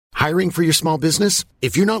Hiring for your small business?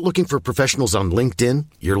 If you're not looking for professionals on LinkedIn,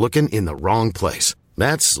 you're looking in the wrong place.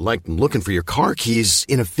 That's like looking for your car keys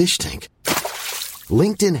in a fish tank.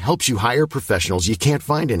 LinkedIn helps you hire professionals you can't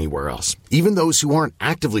find anywhere else, even those who aren't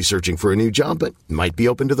actively searching for a new job but might be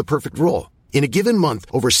open to the perfect role. In a given month,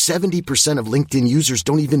 over 70% of LinkedIn users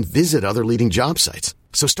don't even visit other leading job sites.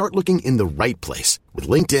 So start looking in the right place. With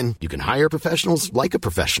LinkedIn, you can hire professionals like a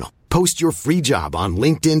professional. Post your free job on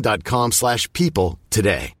linkedin.com/people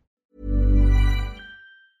today.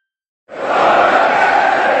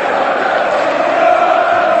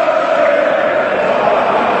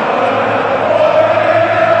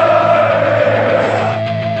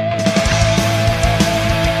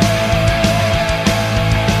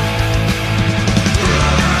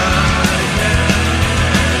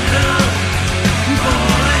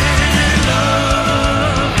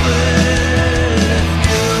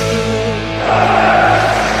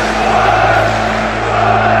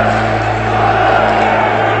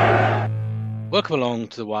 Welcome along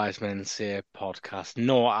to the Wise Men Say podcast.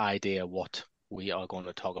 No idea what we are going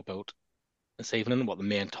to talk about this evening, what the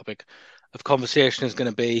main topic of conversation is going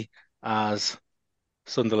to be, as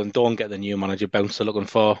Sunderland don't get the new manager bounce they're looking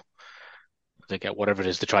for. They get whatever it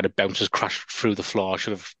is, they try to bounce us crash through the floor. I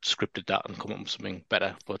should have scripted that and come up with something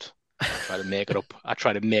better, but I tried to make it up. I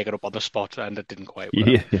tried to make it up on the spot, and it didn't quite work.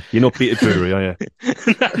 Yeah, you're not Peter Drury, are you?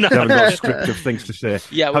 No. You haven't got a script of things to say.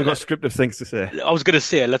 Yeah, I've got a script of things to say. I was going to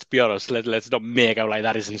say, let's be honest, let's not make out like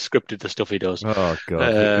that isn't scripted, the stuff he does. Oh,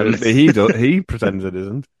 God. He pretends it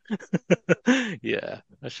isn't. Yeah,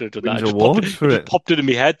 I should have done that. Just popped it in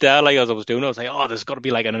my head there, like as I was doing it. I was like, oh, there's got to be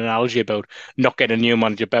like an analogy about not getting a new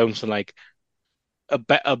manager bounce and like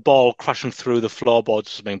a ball crashing through the floorboards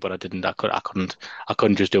or something, but I didn't. I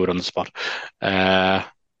couldn't just do it on the spot.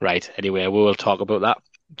 Right. Anyway, we will talk about that.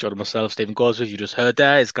 John and myself, Stephen Gosworth, you just heard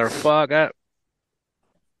there. It's Gareth Parker.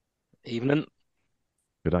 Evening.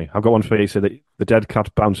 Good day. I've got one for you. So the dead cat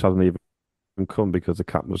bounce hasn't even come because the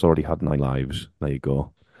cat was already had 9 lives. There you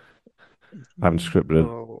go. I haven't scripted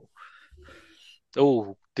it.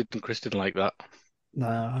 Oh, Chris didn't like that.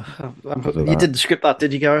 No, you didn't script that,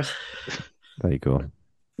 did you, Gareth? There you go.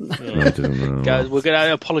 Guys, we're going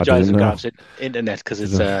to apologise to Gareth's internet because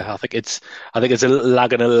it's. I think it's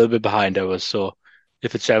lagging a little bit behind ours. So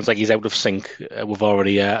if it sounds like he's out of sync, we've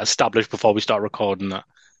already established before we start recording that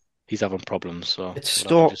he's having problems. So it's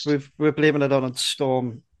Storm. We're blaming it on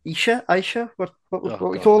Storm. Aisha. What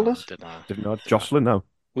we called it? Didn't know. Jocelyn. No.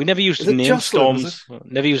 We never used the name Storms.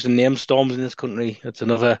 Never used the name Storms in this country. It's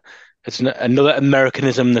another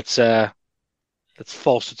Americanism that's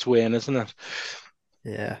forced its way in, isn't it?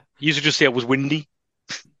 Yeah. You used to just say it was windy.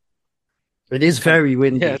 It is very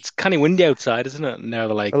windy. Yeah, it's kind of windy outside, isn't it? Now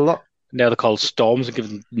they're like now they're called storms and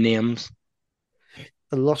given names.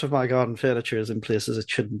 A lot of my garden furniture is in places it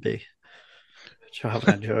shouldn't be, which I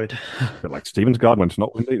haven't enjoyed. A bit like Stephen's garden when it's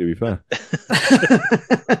not windy, to be fair.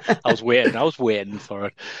 I was waiting for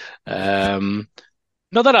it.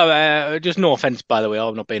 Not that just no offense, by the way.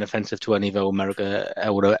 I'm not being offensive to any of our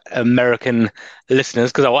American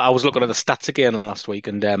listeners, because I was looking at the stats again last week,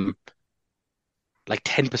 and like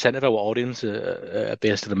 10% of our audience are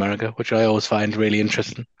based in America, which I always find really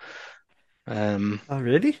interesting. Oh,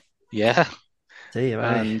 really? Yeah.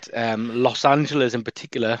 And Los Angeles in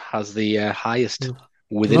particular has the highest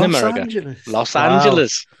within America. Angeles. Los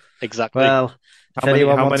Angeles, exactly. Well, if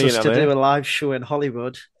anyone wants us to do a live show in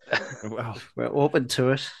Hollywood, well, we're open to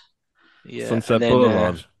it. Yeah, Sunset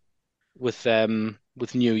Boulevard. With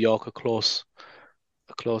New York a close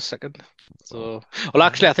second. So, well,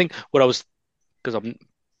 actually, I think I want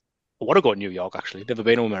to go to New York. Actually, never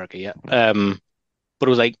been to America yet. But it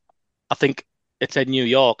was like, I think it said New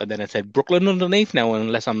York, and then it said Brooklyn underneath. Now,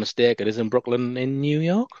 unless I'm mistaken, isn't Brooklyn in New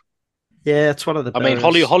York? Yeah, it's one of the. I mean,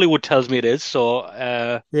 Hollywood tells me it is.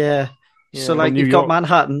 So, yeah. So, like, you've got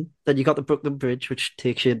Manhattan, then you got the Brooklyn Bridge, which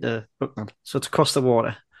takes you into Brooklyn. So it's across the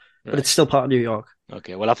water, but it's still part of New York.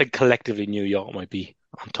 Okay, well, I think collectively New York might be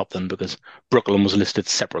on top then, because Brooklyn was listed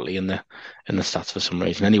separately in the stats for some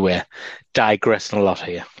reason. Anyway, digressing a lot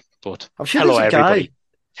here. But hello, everybody.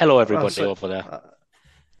 Hello, everybody over there.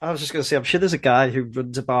 I was just going to say, I'm sure there's a guy who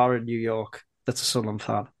runs a bar in New York that's a Sunderland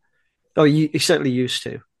fan. Oh, he certainly used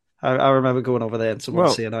to. I remember going over there and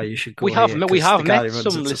someone saying, "Oh, you should go." We have met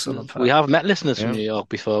some listeners. We have met listeners from New York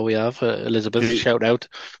before. We have Elizabeth. Shout out,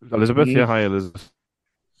 Elizabeth. Yeah, hi, Elizabeth.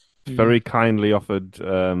 Very kindly offered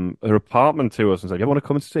her apartment to us and said, "If you want to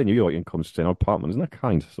come and stay in New York, you can come and stay in our apartment." Isn't that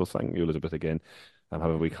kind? So thank you, Elizabeth, again.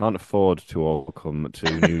 However, we can't afford to all come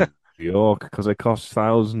to New York because it costs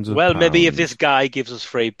thousands of pounds. Maybe if this guy gives us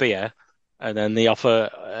free beer and then the offer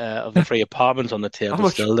of the free apartment on the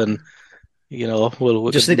table still, then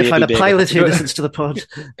we just could need to find a maybe pilot who listens to the pod.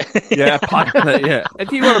 Yeah, a pilot. Yeah,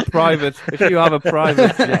 if you have a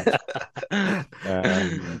private jet,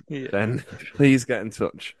 then please get in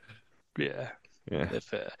touch. Yeah. Yeah. And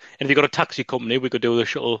if you've got a taxi company, we could do the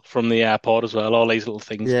shuttle from the airport as well. All these little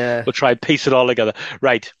things. Yeah. We'll try and piece it all together.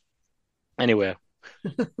 Right. Anyway,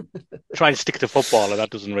 try and stick to football, and that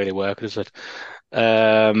doesn't really work, does it?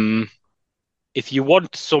 If you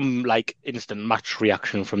want some instant match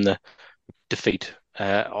reaction from the defeat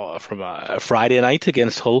or from a Friday night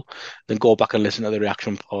against Hull, then go back and listen to the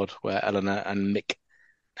reaction pod where Eleanor and Mick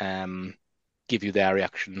give you their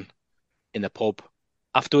reaction in the pub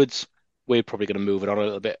afterwards. We're probably going to move it on a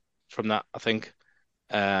little bit from that, I think.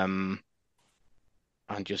 And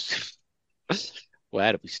just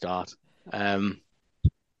where do we start? Did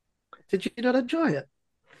you not enjoy it?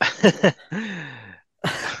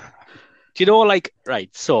 Do you know,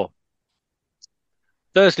 right? So,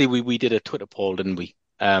 Thursday we did a Twitter poll, didn't we?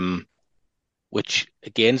 Which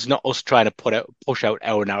again is not us trying to push out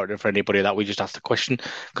our narrative for anybody. That we just asked a question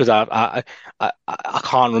because I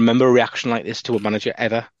can't remember a reaction like this to a manager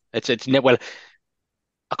ever. Well,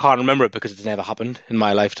 I can't remember it because it's never happened in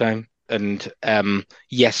my lifetime. And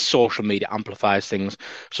yes, social media amplifies things.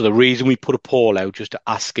 So the reason we put a poll out just to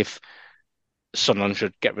ask if Sunderland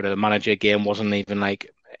should get rid of the manager again wasn't even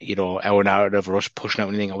our narrative or us pushing out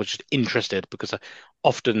anything. I was just interested because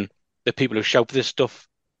often the people who shout for this stuff,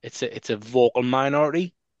 it's a vocal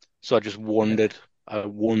minority. So I just wondered. I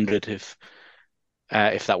wondered if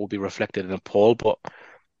that would be reflected in a poll, but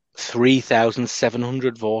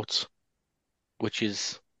 3,700 votes, which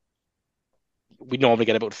is we normally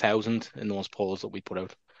get about 1,000 in those polls that we put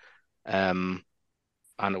out, and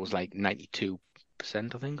it was 92%,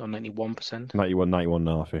 I think, or 91%. 91 and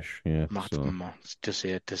a half-ish, yeah. To say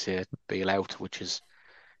it be out, which is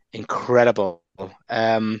incredible.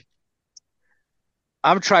 I'm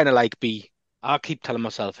trying to I keep telling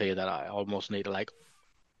myself here that I almost need to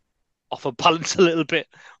offer balance a little bit,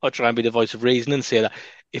 or try and be the voice of reason and say that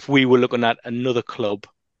if we were looking at another club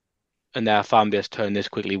and their fan base turned this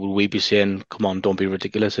quickly, would we be saying, "Come on, don't be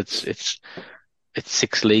ridiculous"? It's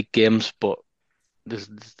 6 league games, but there's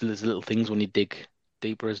little things when you dig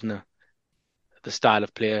deeper, isn't there? The style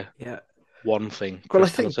of play, one thing. Well,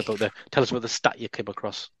 Chris, tell us about the stat you came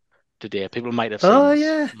across today. People might have seen on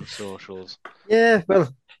the socials. Yeah,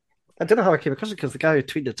 well, I don't know how I came across it because the guy who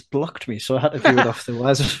tweeted it's blocked me, so I had to view it off the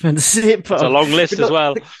Wiseman. It's a long list as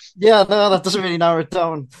well. Yeah, no, that doesn't really narrow it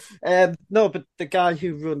down. No, but the guy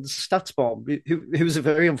who runs StatsBomb, who was a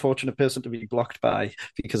very unfortunate person to be blocked by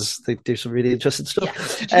because they do some really interesting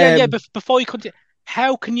stuff. But before you continue,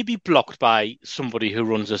 how can you be blocked by somebody who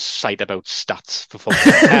runs a site about stats for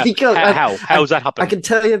football? How's that happen? I can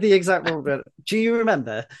tell you the exact moment. Do you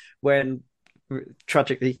remember when,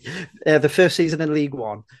 tragically, the first season in League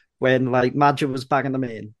One, when Madger was banging them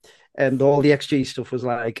in, and all the XG stuff was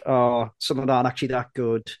some of them aren't actually that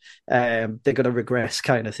good, they're going to regress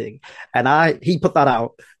kind of thing. And he put that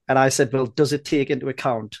out, and I said, well, does it take into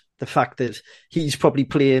account the fact that he's probably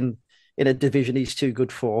playing in a division he's too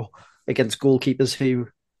good for against goalkeepers who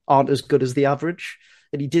aren't as good as the average?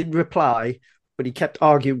 And he didn't reply, but he kept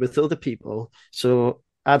arguing with other people. So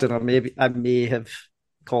I don't know, maybe I may have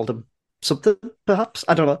called him something, perhaps.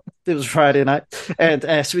 I don't know. It was Friday night. And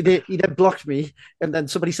so he then blocked me. And then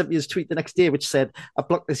somebody sent me his tweet the next day, which said, I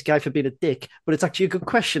blocked this guy for being a dick, but it's actually a good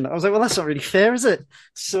question. I was like, well, that's not really fair, is it?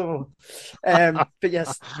 So, but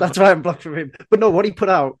yes, that's why I'm blocked from him. But no, what he put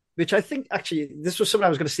out, which I think actually, this was something I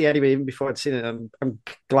was going to say anyway, even before I'd seen it. I'm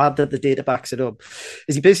glad that the data backs it up,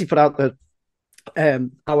 is he basically put out that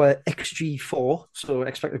our XG4, so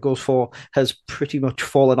expected goals for, has pretty much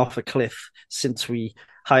fallen off a cliff since we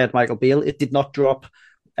hired Michael Beale. It did not drop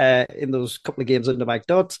in those couple of games under Mike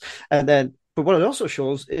Dodds. But what it also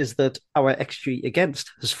shows is that our XG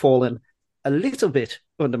against has fallen a little bit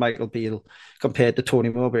under Michael Beale compared to Tony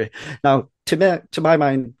Mowbray. Now, to my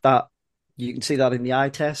mind, that you can see that in the eye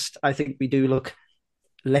test. I think we do look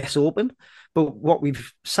less open, but what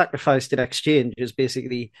we've sacrificed in exchange is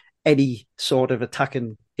basically any sort of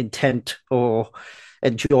attacking intent or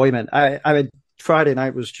enjoyment. I mean, Friday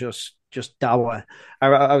night was just dour.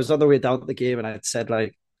 I was on the way down to the game and I had said,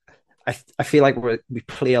 I feel like we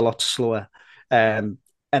play a lot slower. And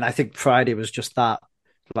I think Friday was just that,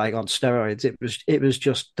 on steroids. It was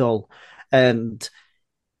just dull. And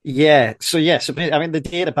so I mean, the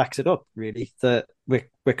data backs it up, really, that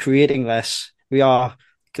we're creating less. We are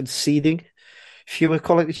conceding fewer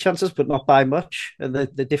quality chances, but not by much. And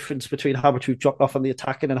the difference between how much we've dropped off on the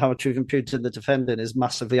attacking and how much we've improved in the defending is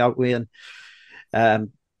massively outweighing. And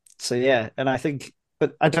I think,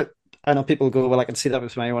 but I know people go, well, I can see that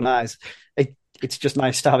with my own eyes. It's just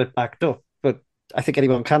nice to have it backed up, but I think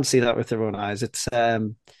anyone can see that with their own eyes. It's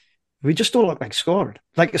we just don't look like scoring.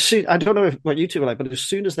 Like as soon, I don't know what you two were like, but as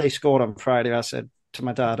soon as they scored on Friday, I said to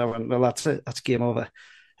my dad, I went, well, that's it, that's game over.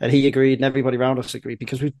 And he agreed, and everybody around us agreed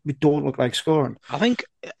because we don't look like scoring. I think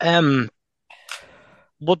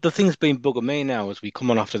what the thing's been bugging me now is we come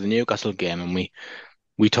on after the Newcastle game and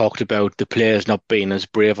we talked about the players not being as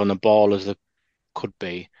brave on the ball as they could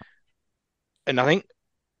be. And I think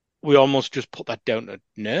we almost just put that down to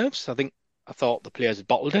nerves. I thought the players had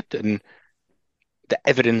bottled it, and the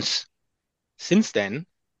evidence since then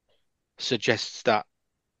suggests that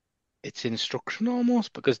it's instruction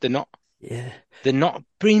almost because Yeah, they're not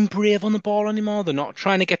being brave on the ball anymore. They're not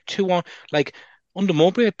trying to get two on like under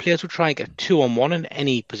Mowbray, players would try and get 2-on-1 in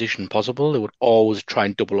any position possible. They would always try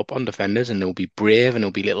and double up on defenders, and they'll be brave, and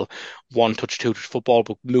it'll be little one-touch, two-touch football,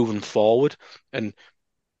 but moving forward. And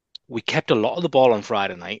we kept a lot of the ball on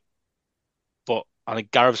Friday night, but I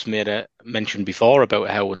think Gareth's made a mention before about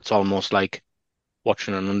how it's almost like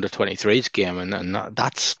watching an under 23s game, and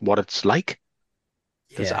that's what it's like.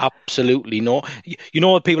 There's yeah, absolutely no. You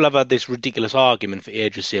know what? People have had this ridiculous argument for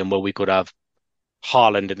ages saying, well, we could have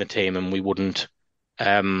Haaland in the team and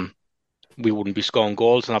um, we wouldn't be scoring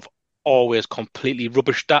goals. And I've always completely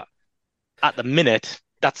rubbished that. At the minute,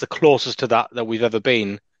 that's the closest to that we've ever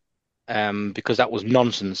been, because that was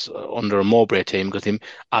nonsense under a Mowbray team. Because,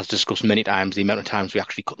 as discussed many times, the amount of times we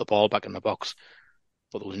actually cut the ball back in the box,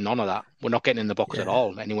 but there was none of that. We're not getting in the box at yeah.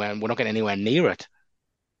 all anywhere, and we're not getting anywhere near it.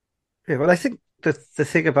 Yeah, well, I think the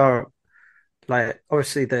thing about like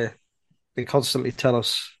obviously they constantly tell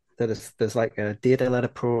us that there's like a data-led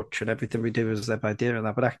approach and everything we do is led by data and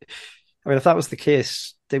that. But I mean, if that was the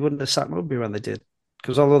case, they wouldn't have sacked Mowbray when they did,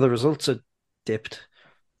 because although the results had dipped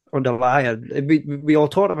underlying, we all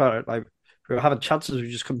talked about it. Like we were having chances,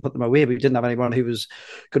 we just couldn't put them away. We didn't have anyone who was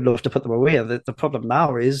good enough to put them away. The problem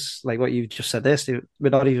now is like what you just said. This we're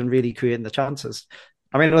not even really creating the chances.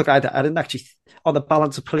 I mean, look, I didn't actually on the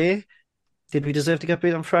balance of play. Did we deserve to get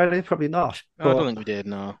beat on Friday? Probably not. I don't But think we did.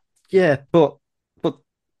 No, yeah, but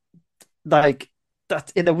like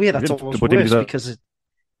that in a way We that's didn't, almost we didn't worse deserve because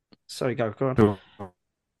sorry, go on. to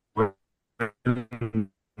win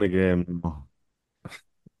the game.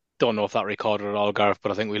 don't know if that recorded at all, Gareth,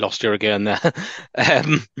 but I think we lost you again there. I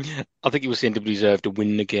think you were saying, did we deserve to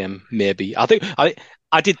win the game? Maybe. I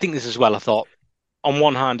did think this as well. I thought, on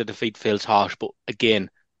one hand, the defeat feels harsh, but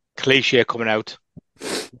again, cliche coming out.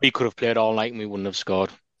 We could have played all night and we wouldn't have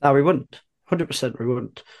scored. No, we wouldn't. 100% we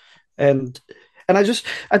wouldn't. And I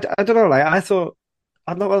don't know, like I thought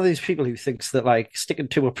I'm not one of these people who thinks that like sticking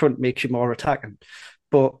two up front makes you more attacking.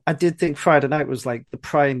 But I did think Friday night was like the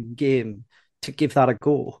prime game to give that a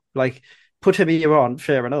go. Like put him here on,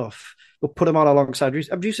 fair enough. But put him on alongside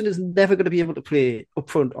Houston. Houston is never going to be able to play up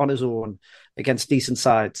front on his own against decent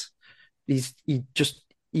sides. He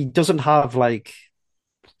doesn't have like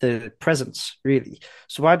the presence really.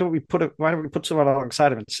 So why don't we put someone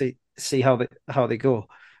alongside him and see how they go?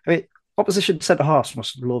 I mean, opposition centre halves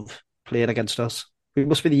must love playing against us. We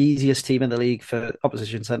must be the easiest team in the league for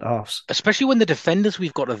opposition centre halves. Especially when the defenders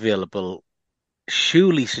we've got available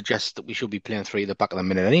surely suggest that we should be playing three at the back of the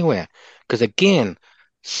minute anyway. Because again,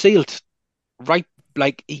 Sealt, right,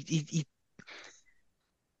 like he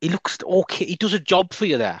looks okay. He does a job for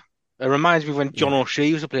you there. It reminds me when John Yeah, O'Shea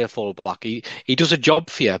used to play a full back. He does a job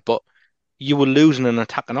for you, but you were losing an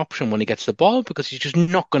attacking option when he gets the ball because he's just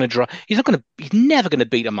not going to drive. He's never going to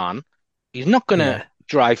beat a man. He's not going to yeah,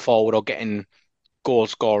 drive forward or get in goal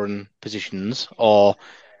scoring positions. Or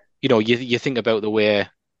you think about the way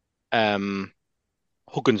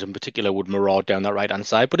Huggins in particular would maraud down that right hand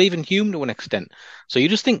side, but even Hume to an extent. So you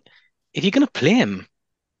just think if you're going to play him,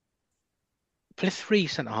 play three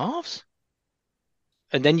centre halves,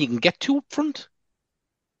 and then you can get two up front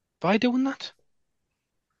by doing that.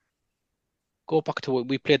 Go back to what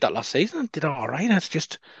we played that last season and did all right. It's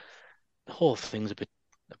just the whole thing's a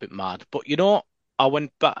bit mad. But I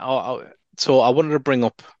went back. So I wanted to bring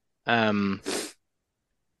up, um,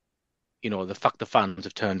 the fact the fans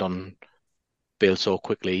have turned on Bale so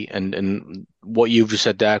quickly, and what you've just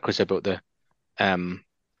said there, Chris, about um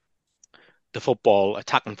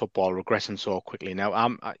attacking football regressing so quickly.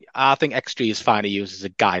 Now, I think XG is fine to use as a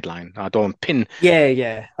guideline. I don't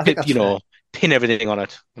yeah. I think that's fair. pin everything on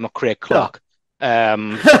it. I'm not Craig No. Clark.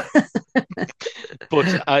 But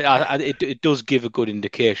it does give a good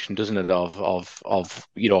indication, doesn't it, of how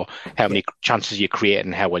Yeah. many chances you create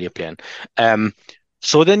and how well you're playing.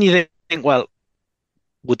 So then you think, well,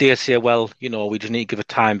 would they say, well, we just need to give it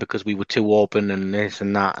time because we were too open and this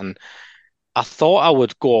and that? And I thought I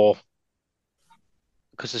would go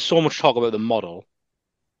because there's so much talk about the model.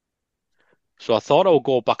 So I thought I would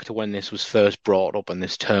go back to when this was first brought up and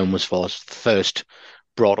this term was first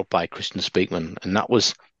brought up by Christian Speakman, and that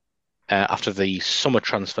was after the summer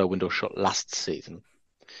transfer window shut last season.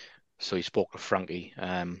 So he spoke to Frankie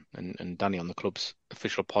and Danny on the club's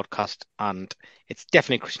official podcast, and it's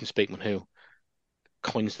definitely Christian Speakman who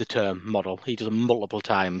coins the term model. He does it multiple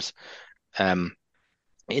times in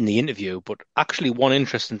the interview, but actually one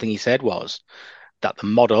interesting thing he said was that the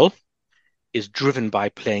model is driven by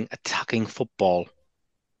playing attacking football.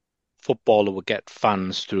 Football that would get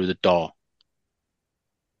fans through the door.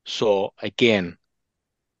 So again,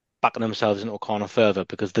 backing themselves into a corner further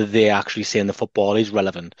because they're actually saying the football is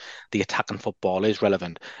relevant. The attacking football is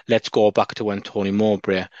relevant. Let's go back to when Tony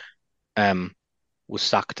Mowbray was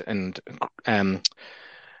sacked and the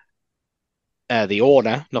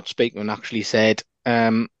owner, not Speakman, actually said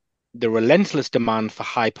the relentless demand for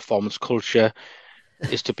high performance culture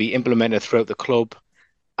is to be implemented throughout the club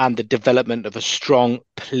and the development of a strong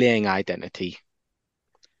playing identity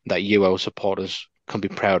that you, our supporters, can be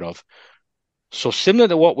proud of. So similar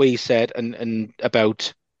to what we said and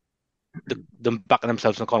about them backing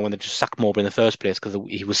themselves in the corner when they just sacked Mowbray in the first place because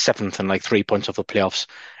he was seventh and like 3 points off the playoffs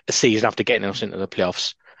a season after getting us into the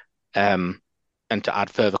playoffs. And to add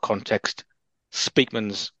further context,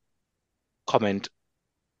 Speakman's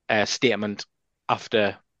statement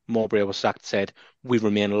after Mowbray was sacked said, "We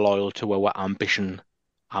remain loyal to our ambition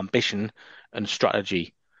and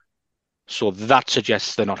strategy." So that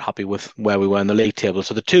suggests they're not happy with where we were in the league table.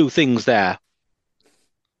 So the two things there,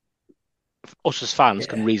 us as fans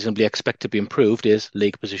can reasonably expect to be improved is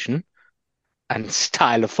league position and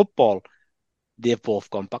style of football. They've both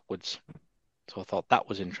gone backwards. So I thought that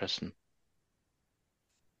was interesting.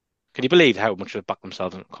 Can you believe how much they've backed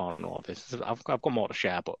themselves in the corner of this? I've got more to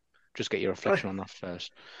share, but just get your reflection on that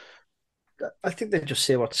first. I think they just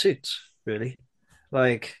say what suits, really.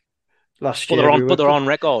 Like last But year, they're on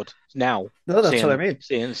record now. No, that's what I mean.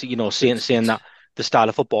 Saying that the style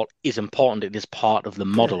of football is important. It is part of the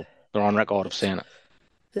model. They're on record of saying it.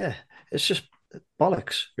 Yeah, it's just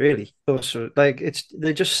bollocks, really. Like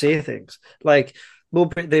they just say things like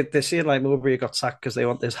Mowbray. They're saying like Mowbray got sacked because they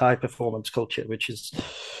want this high performance culture, which is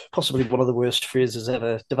possibly one of the worst phrases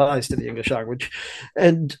ever devised in the English language.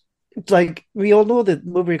 And like we all know that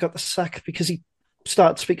Mowbray got the sack because he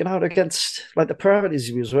started speaking out against like the priorities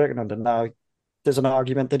he was working under. Now there's an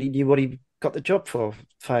argument that he knew what he got the job for,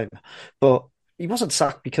 fine, but he wasn't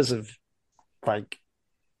sacked because of like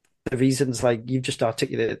the reasons like you've just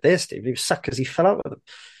articulated there, Steve. He was sacked because he fell out with them.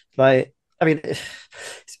 Like, I mean,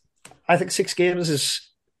 I think 6 games is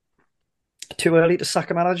too early to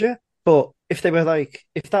sack a manager. But if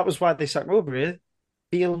that was why they sacked Mowbray,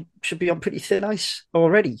 Beale should be on pretty thin ice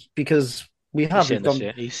already because he's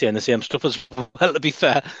saying the same stuff as well. To be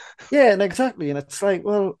fair, yeah, and exactly, and it's like,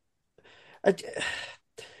 well, I don't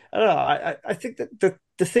know. I think that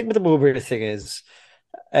the thing with the Mowbray thing is,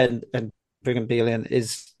 and bringing Beale in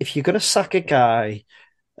is if you're going to sack a guy,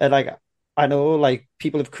 and like I know like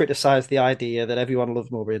people have criticised the idea that everyone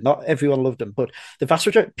loved Mowbray. Not everyone loved him, but the vast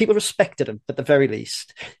majority people respected him at the very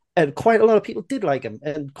least, and quite a lot of people did like him,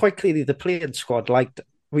 and quite clearly the playing squad liked him.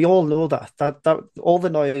 We all know that all the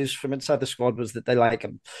noise from inside the squad was that they like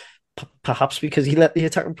him, perhaps because he let the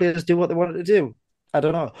attacking players do what they wanted to do. I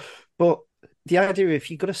don't know, but the idea if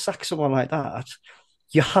you're going to sack someone like that,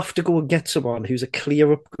 you have to go and get someone who's a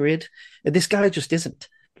clear upgrade. And this guy just isn't.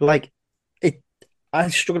 Like, I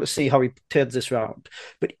struggle to see how he turns this around.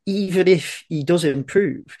 But even if he does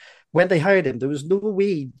improve, when they hired him, there was no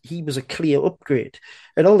way he was a clear upgrade.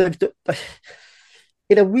 And all they've done,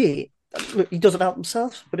 in a way, look, he doesn't help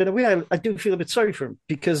himself, but in a way, I do feel a bit sorry for him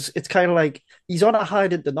because it's kind of like he's on a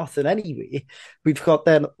hide into nothing anyway. We've got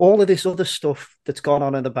then all of this other stuff that's gone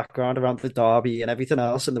on in the background around the derby and everything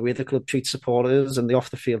else, and the way the club treats supporters and the off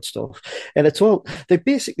the field stuff. And they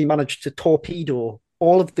basically managed to torpedo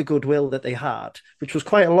all of the goodwill that they had, which was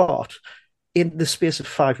quite a lot, in the space of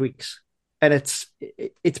 5 weeks. And it's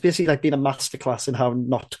basically like being a masterclass in how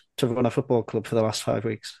not to run a football club for the last 5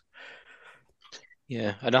 weeks.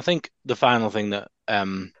 Yeah, and I think the final thing that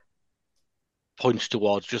points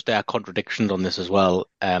towards just their contradictions on this as well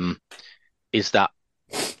is that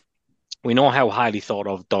we know how highly thought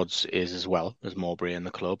of Dodds is as well as Mowbray in the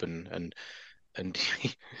club, and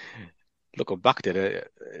looking back, did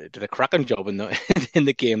a cracking job in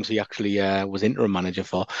the games he actually was interim manager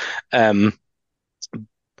for.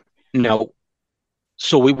 Now,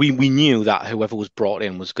 so we knew that whoever was brought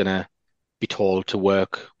in was going to be told to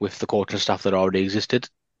work with the coaching staff that already existed,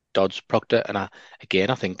 Dodds, Proctor, and I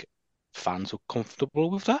think fans are comfortable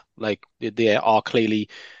with that. Like they are clearly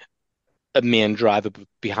a main driver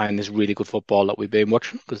behind this really good football that we've been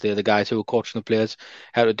watching, because they're the guys who are coaching the players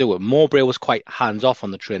how to do it. Mowbray was quite hands off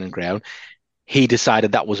on the training ground. He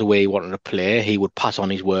decided that was the way he wanted to play. He would pass on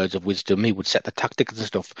his words of wisdom. He would set the tactics and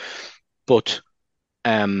stuff. But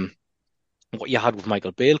what you had with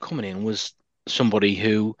Michael Bale coming in was somebody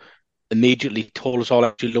who immediately told us all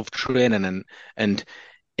actually loved training, and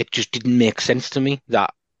it just didn't make sense to me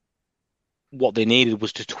that what they needed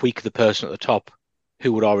was to tweak the person at the top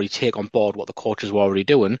who would already take on board what the coaches were already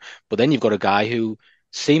doing. But then you've got a guy who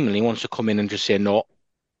seemingly wants to come in and just say, no,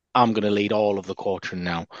 I'm going to lead all of the coaching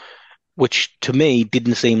now, which to me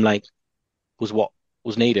didn't seem like was what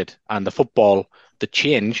was needed. And the football, the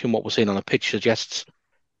change in what we're seeing on the pitch suggests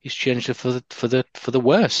he's changed it for the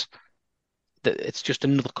worse. It's just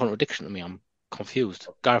another contradiction to me. I'm confused.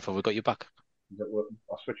 Gareth, have we got you back?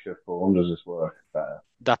 I'll switch your phone. Does this work better?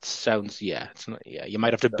 That sounds, yeah. It's not, yeah. You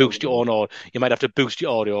might have to boost your own, or you might have to boost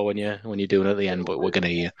your audio when you're doing it at the end. But we're gonna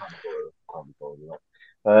hear.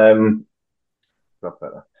 That's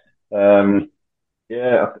better.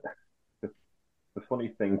 Yeah. The funny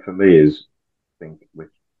thing for me is, I think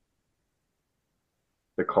with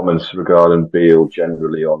the comments regarding Beale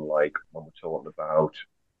generally on like when we're talking about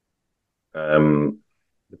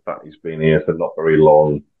the fact he's been here for not very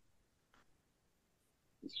long,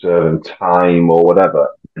 serving time or whatever.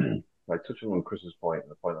 Like touching on Chris's point,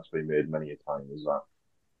 and the point that's been made many a time is that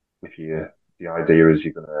if the idea is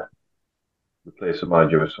you're going to replace a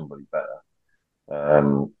manager with somebody better,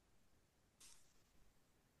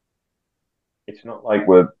 it's not like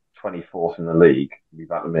we're 24th in the league. We've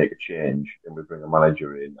had to make a change, and we bring a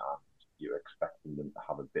manager in, and you're expecting them to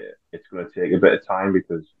have a bit. It's going to take a bit of time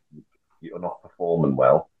because you're not performing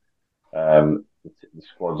well. The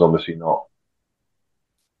squad's obviously not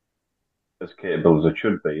as capable as it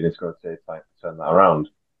should be, and it's going to take time to turn that around.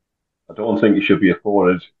 I don't think you should be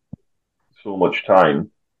afforded so much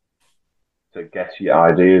time to get your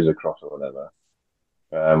ideas across or whatever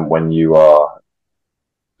when you are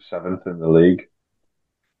seventh in the league.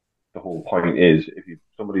 The whole point is, if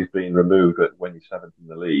somebody's being removed when you're seventh in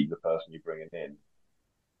the league, the person you're bringing in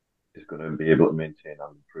is going to be able to maintain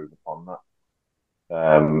and improve upon that.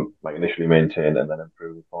 Like initially maintain and then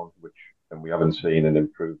improve upon, and we haven't seen an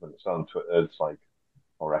improvement. It's on Twitter, it's like,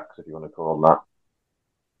 or X if you want to call them that.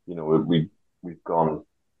 You know, we've gone,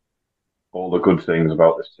 all the good things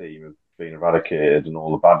about this team have been eradicated and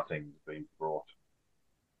all the bad things have been brought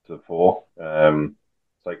to the fore.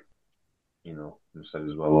 It's like, you know, you said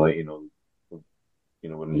as well, like, you know,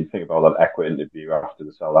 when you think about that Eckler interview after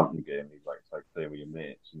the Southampton game, he's like, it's like playing with your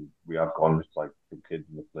mates, and we have gone, it's like the kids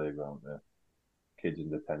in the playground there. Kids in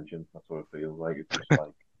detention. That's what it feels like. It's just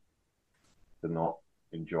like they're not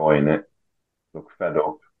enjoying it. Look fed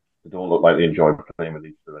up. They don't look like they enjoy playing with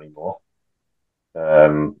each other anymore.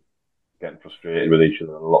 Getting frustrated with each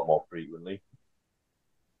other a lot more frequently.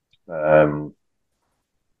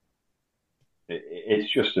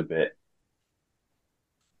 It's just a bit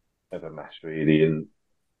of a mess, really, and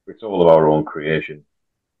it's all of our own creation.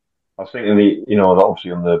 I was thinking, you know,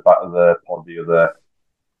 obviously on the back of the pod the other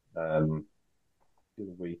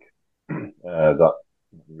week that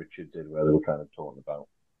Richard did, where they were kind of talking about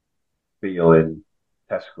Beale in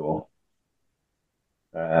Tesco,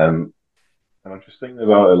 and I'm just thinking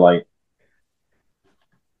about it, like,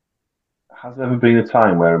 has there ever been a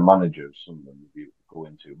time where a manager of something would be able to go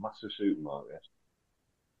into a massive supermarket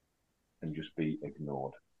and just be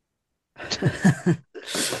ignored?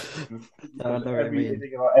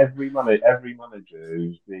 Every manager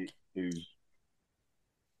who's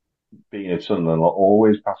being at Sunderland will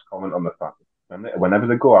always pass comment on the fact that whenever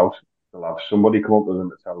they go out, they'll have somebody come up to them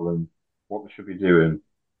to tell them what they should be doing,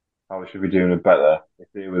 how they should be doing it better. If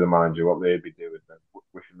they were the manager, what they'd be doing, then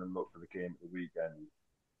wishing them luck for the game at the weekend,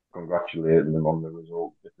 congratulating them on the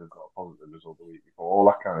result if they've got a positive result the week before, all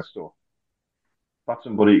that kind of stuff. That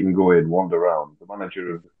somebody can go in, wander around. The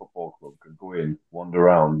manager of the football club can go in, wander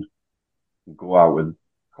around, and go out with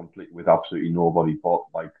absolutely nobody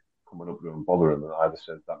coming up to him and bothering him. And either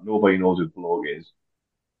says that nobody knows who the bloke is,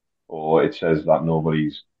 or it says that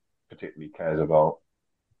nobody's particularly cares about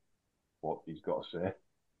what he's got to say.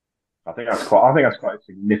 I think that's quite a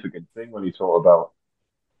significant thing when you talk about,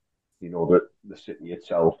 you know, the city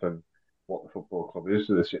itself and what the football club is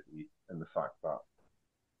to the city, and the fact that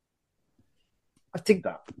I think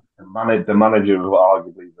that the manager of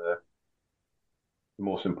arguably the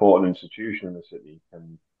most important institution in the city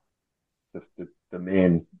and the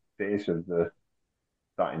main face of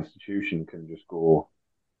that institution can just go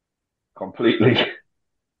completely.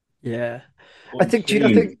 Yeah, unseen. I think. Do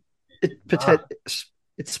you think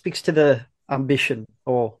it speaks to the ambition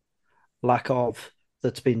or lack of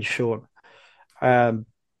that's been shown?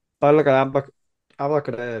 But look, I'm not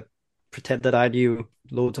going to pretend that I knew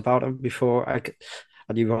loads about him before. I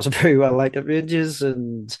knew he wasn't very well liked at Rangers,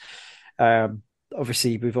 and um,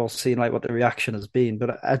 obviously we've all seen like what the reaction has been.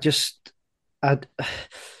 But I,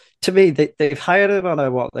 to me, they've hired him on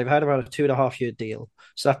a what? They've hired him on a 2.5 year deal,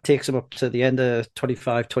 so that takes him up to the end of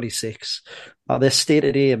 25, 26. Their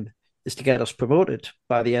stated aim is to get us promoted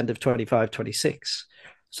by the end of 25, 26.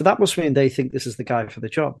 So that must mean they think this is the guy for the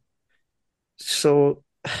job. So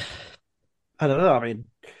I don't know. I mean,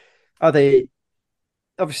 are they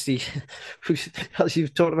obviously, as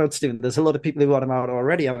you've talked about, Stephen? There's a lot of people who want him out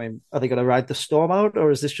already. I mean, are they going to ride the storm out,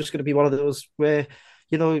 or is this just going to be one of those where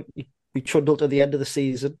we trundle to the end of the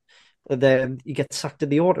season and then you get sacked in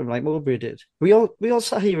the autumn like Mowbray did? We all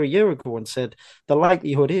sat here a year ago and said the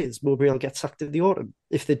likelihood is Mowbray will get sacked in the autumn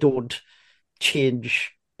if they don't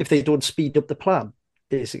change, if they don't speed up the plan.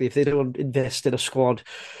 Basically, if they don't invest in a squad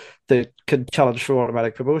that can challenge for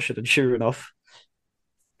automatic promotion, and sure enough,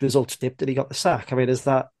 results dipped and he got the sack. I mean, is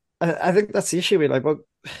that? I think that's the issue. Like, well,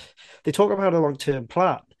 they talk about a long-term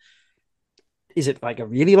plan. Is it like a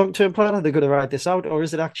really long-term plan? Are they going to ride this out, or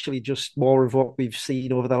is it actually just more of what we've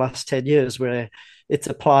seen over the last 10 years, where it's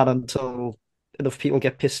a plan until enough people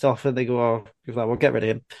get pissed off and they go, "Oh, we'll get rid of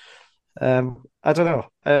him." I don't know.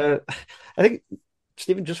 I think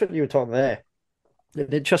Stephen, just what you were talking there,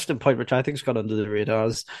 an interesting point which I think's gone under the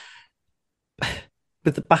radars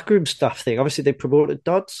with the backroom staff thing. Obviously, they promoted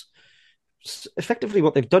Dodds. Effectively,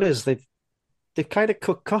 what they've done is they've kind of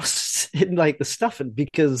cut costs in like the staffing,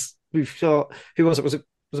 because we've got, who was it? Was it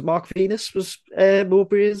Mark Venus was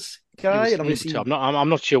Mowbray's guy? He And was obviously, number 2. I'm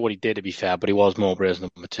not sure what he did, to be fair, but he was Mowbray's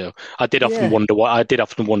number 2. I did often yeah, wonder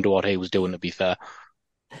what he was doing, to be fair.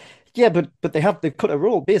 yeah, but they've cut a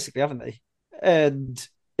role basically, haven't they? And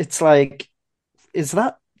it's like, is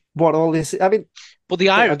that what all this? I mean, But look,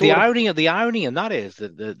 I don't want to. the irony in that is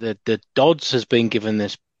that the Dodds has been given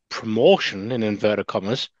this promotion in inverted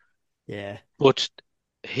commas, Yeah, but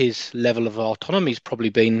his level of autonomy has probably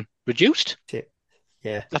been reduced.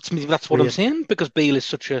 yeah, That's what I'm weird. saying, because Beale is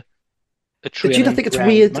such a But do you not training think it's ground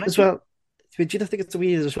weird as manager. well? Do you not think it's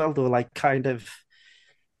weird as well, though? Like, kind of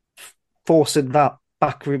forcing that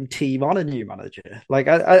backroom team on a new manager. Like,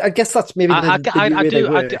 I guess that's maybe the new way they I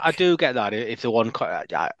work. do get that. If the one,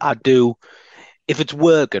 I do. If it's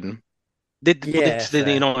working, but Yeah, it's the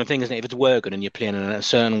fair. annoying thing, isn't it? If it's working and you're playing in a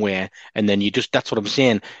certain way, and then that's what I'm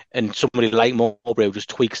saying. And somebody like Mowbray who just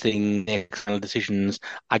tweaks things, makes final decisions.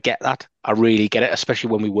 I get that. I really get it,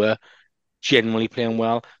 especially when we were generally playing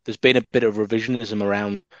well. There's been a bit of revisionism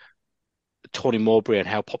around Tony Mowbray and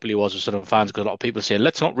how popular he was with Sunderland fans, because a lot of people say,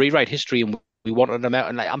 let's not rewrite history, and we wanted him out.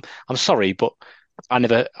 And like, I'm sorry, but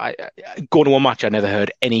going to one match, I never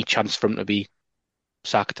heard any chance for him to be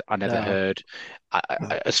sacked. I never No, heard,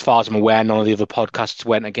 no. as far as I'm aware, none of the other podcasts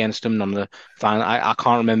went against him. None of the fans, I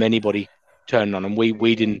can't remember anybody turning on him.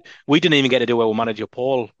 We didn't even get to do our manager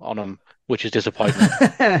Paul on him, which is disappointing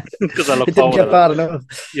because I look It didn't forward get to it. bad enough.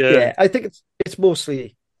 Yeah. Yeah, I think it's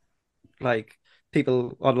mostly like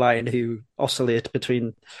people online who oscillate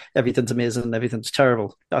between everything's amazing and everything's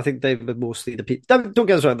terrible. I think they were mostly the people. Don't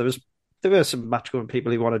get us wrong. There were some match going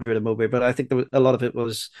people who wanted rid of Mowbray, but I think a lot of it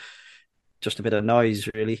was just a bit of noise,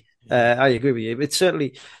 really. I agree with you. It's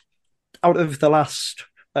certainly out of the last.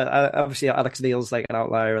 Obviously, Alex Neil's like an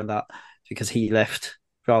outlier in that because he left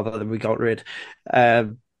rather than we got rid.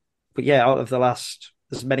 Um, but yeah, out of the last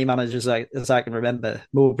as many managers as I can remember,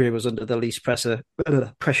 Mowbray was under the least pressure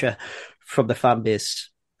from the fan base.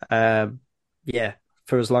 Um, yeah,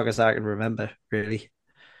 for as long as I can remember, really.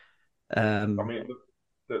 I Um, mean,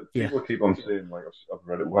 the yeah, people keep on saying, like, I've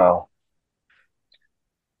read it well.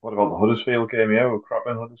 What about the Huddersfield game? Yeah, we were crap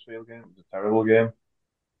in Huddersfield game. It was a terrible game.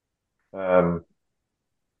 Um,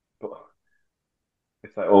 but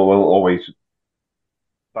it's like, oh, well, always,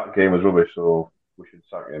 that game was rubbish, so we should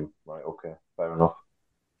sack him. Right, okay, fair enough.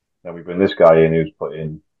 Now we bring this guy in who's put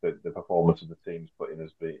in the performance of the team's put in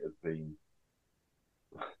has been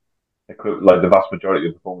like the vast majority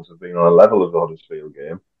of the performance has been on a level of the Huddersfield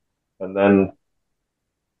game, and then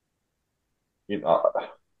you know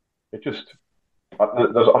it just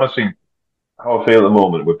there's honestly how I feel at the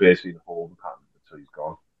moment. We're basically the holding pattern until he's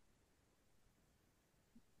gone,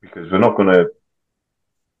 because we're not going to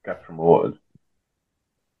get promoted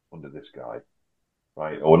under this guy,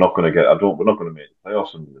 right? Or we're not going to get. I don't. We're not going to make the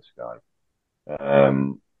playoffs under this guy.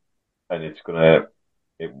 And it's gonna.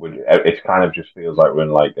 It would. It kind of just feels like we're in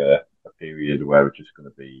like a period where we're just going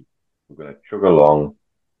to be. We're going to chug along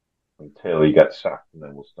until he gets sacked, and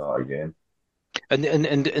then we'll start again. And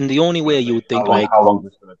the only way you would think, How long? like, How long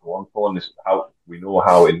is this going to go on for? And this how we know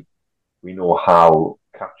how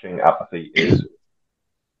catching apathy is.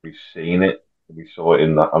 We've seen it. We saw it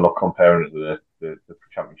in that. I'm not comparing it to the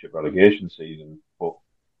championship relegation season, but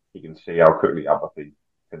you can see how quickly apathy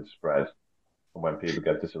can spread. And when people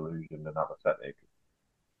get disillusioned and apathetic,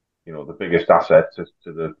 the biggest asset to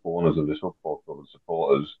the owners of this football club and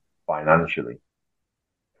supporters financially,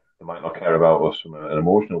 they might not care about us from an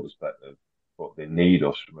emotional perspective, but they need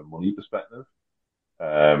us from a money perspective.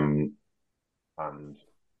 And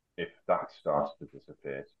if that starts to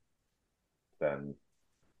dissipate, then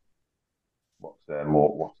what's their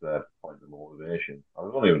point of motivation? I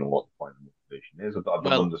don't even know what the point of motivation is. I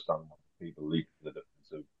don't understand what people leak the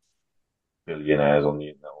difference of billionaires on the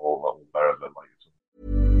internet or wherever.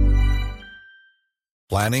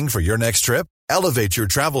 Planning for your next trip? Elevate your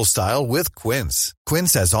travel style with Quince.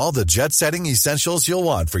 Quince has all the jet-setting essentials you'll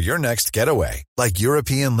want for your next getaway, like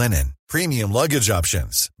European linen, premium luggage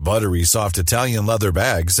options, buttery soft Italian leather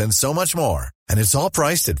bags, and so much more. And it's all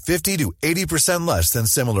priced at 50 to 80% less than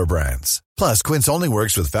similar brands. Plus, Quince only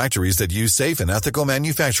works with factories that use safe and ethical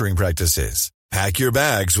manufacturing practices. Pack your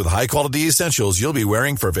bags with high-quality essentials you'll be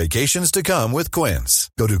wearing for vacations to come with Quince.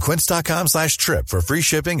 Go to quince.com/trip for free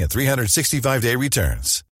shipping and 365-day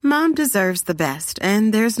returns. Mom deserves the best,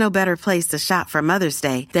 and there's no better place to shop for Mother's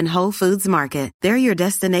Day than Whole Foods Market. They're your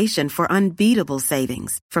destination for unbeatable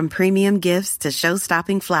savings, from premium gifts to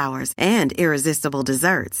show-stopping flowers and irresistible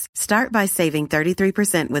desserts. Start by saving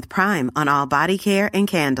 33% with Prime on all body care and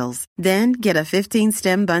candles. Then get a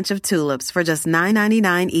 15-stem bunch of tulips for just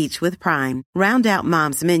 $9.99 each with Prime. Round out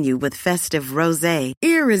Mom's menu with festive rosé,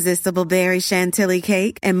 irresistible berry chantilly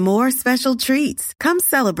cake, and more special treats. Come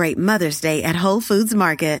celebrate Mother's Day at Whole Foods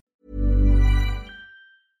Market.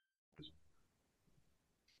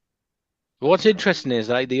 What's interesting is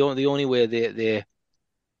like the only way they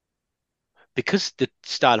because the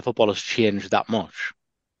style of football has changed that much,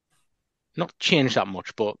 not changed that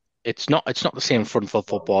much, but it's not the same front foot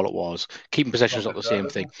football it was. Keeping possession is not the same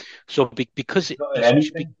thing. So because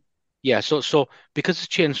because it's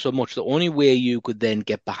changed so much, the only way you could then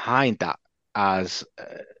get behind that as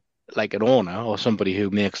like an owner or somebody who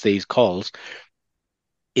makes these calls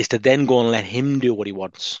is to then go and let him do what he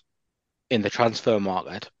wants in the transfer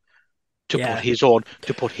market. To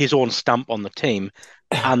put his own stamp on the team,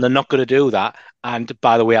 and they're not going to do that. And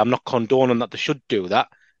by the way, I'm not condoning that they should do that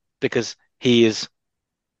because he is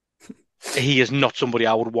not somebody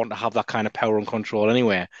I would want to have that kind of power and control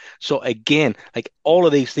anyway. So again, like all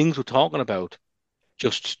of these things we're talking about,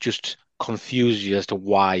 just confuse you as to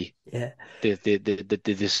why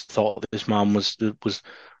this thought this man was the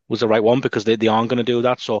right one, because they aren't going to do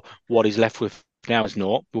that. So what he's left with now is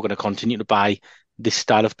no, we're going to continue to buy this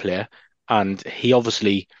style of player. And he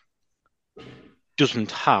obviously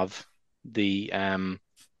doesn't have the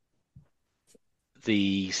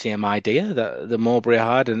same idea that Mowbray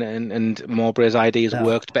had, and Mowbray's ideas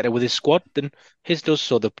worked better with his squad than his does.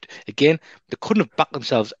 So they couldn't have backed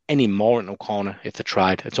themselves any more into a corner if they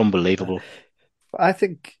tried. It's unbelievable. I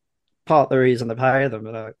think part of the reason I've hired them,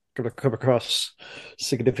 and I'm going to come across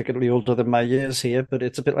significantly older than my years here, but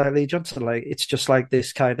it's a bit like Lee Johnson. Like, it's just like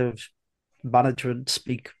this kind of management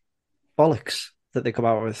speak bollocks that they come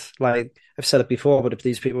out with. Like, I've said it before, but if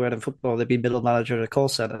these people were in football, they'd be middle manager at a call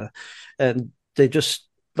center, and they just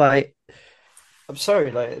like, I'm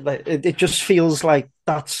sorry, like it just feels like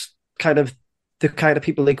that's kind of the kind of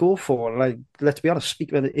people they go for. Like, let's be honest,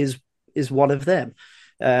 Speakman is one of them.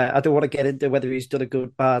 I don't want to get into whether he's done a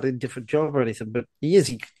good, bad, indifferent job or anything, but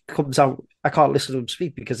he comes out. I can't listen to him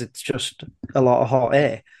speak because it's just a lot of hot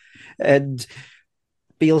air. And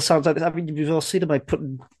Beale sounds like, I mean, you've all seen him like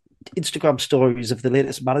putting Instagram stories of the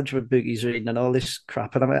latest management book he's reading and all this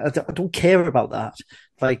crap. And I don't care about that.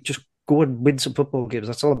 Like, just go and win some football games.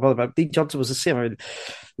 That's all I'm about. Lee Johnson was the same. I mean,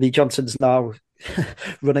 Lee Johnson's now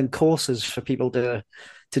running courses for people to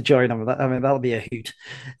join him. I mean, that'll be a hoot.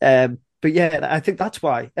 But yeah, I think that's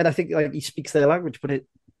why. And I think like he speaks their language, but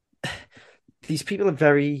these people are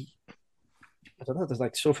very, I don't know, they're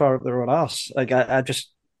like so far up their own arse. Like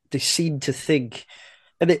they seem to think,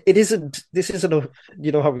 and this isn't a,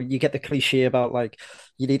 you know how you get the cliche about like,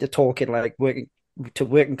 you need to talk in like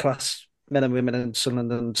working class men and women in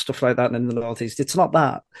Sunderland and stuff like that and in the Northeast. It's not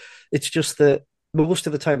that. It's just that most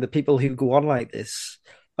of the time the people who go on like this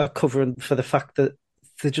are covering for the fact that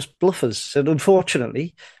they're just bluffers. And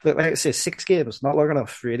unfortunately, like I say, 6 games, not long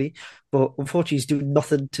enough, really. But unfortunately, he's doing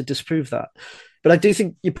nothing to disprove that. But I do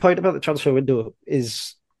think your point about the transfer window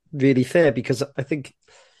is really fair, because I think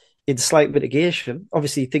in slight mitigation,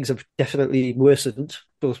 obviously things have definitely worsened,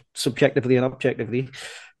 both subjectively and objectively.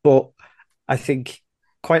 But I think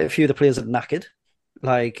quite a few of the players are knackered.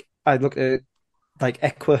 Like, I look at like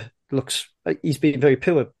Ekwa he's been very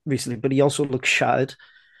poor recently, but he also looks shattered.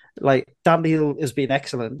 Like Daniel has been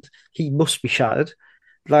excellent. He must be shattered.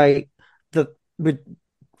 Like with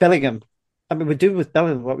Bellingham, I mean, we're doing with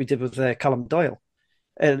Bellingham what we did with Callum Doyle,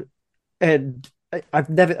 and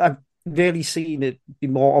I've rarely seen it be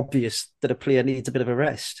more obvious that a player needs a bit of a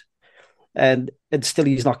rest, and still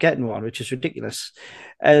he's not getting one, which is ridiculous.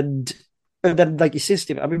 And then, like you say,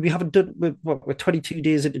 Steve, I mean, we haven't done we're 22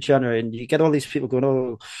 days into January, and you get all these people going,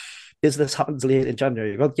 "Oh, business happens late in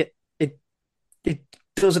January." Well, yeah, it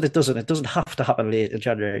doesn't. It doesn't. It doesn't have to happen late in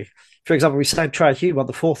January. For example, we signed Tri Hume on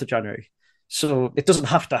the 4th of January, so it doesn't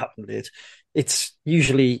have to happen late. There's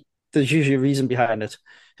usually a reason behind it,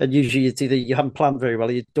 and usually it's either you haven't planned very well,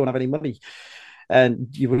 or you don't have any money, and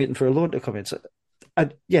you're waiting for a loan to come in. So,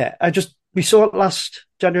 we saw it last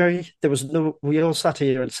January. We all sat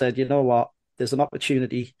here and said, you know what? There's an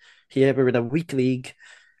opportunity here. We're in a weak league.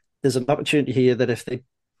 There's an opportunity here that if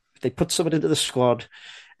they put someone into the squad,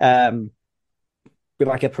 we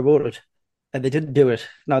might get promoted. And they didn't do it.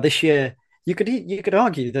 Now this year, you could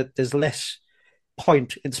argue that there's less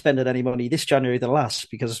point in spending any money this January than last,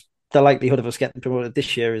 because the likelihood of us getting promoted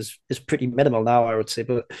this year is pretty minimal now, I would say.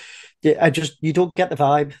 But yeah, you don't get the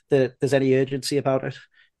vibe that there's any urgency about it.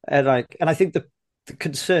 And I think the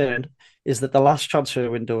concern is that the last transfer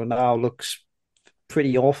window now looks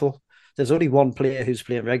pretty awful. There's only one player who's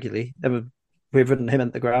playing regularly, and we've ridden him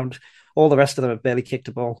into the ground. All the rest of them have barely kicked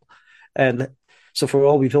a ball. And so for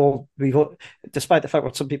all we've all, despite the fact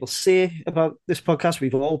what some people say about this podcast,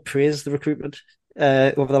 we've all praised the recruitment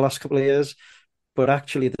over the last couple of years. But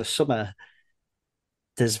actually, this summer,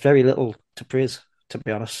 there's very little to praise, to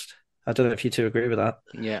be honest. I don't know if you two agree with that.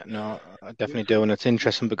 Yeah, no, I definitely do. And it's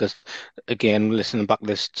interesting because, again, listening back to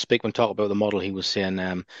this Speakman talk about the model, he was saying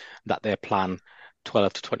that their plan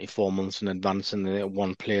 12 to 24 months in advance, and they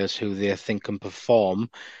want players who they think can perform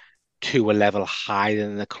to a level higher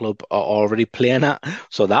than the club are already playing at.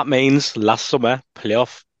 So that means last summer,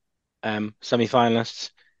 playoff semi-finalists,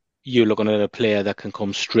 you're looking at a player that can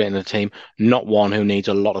come straight in the team, not one who needs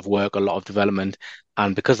a lot of work, a lot of development.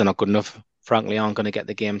 And because they're not good enough, frankly, aren't going to get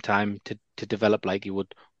the game time to develop like you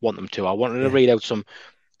would want them to. I wanted to read out some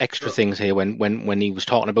extra things here when he was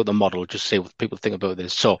talking about the model, just see what people think about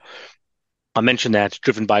this. So I mentioned that it's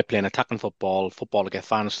driven by playing attacking football to get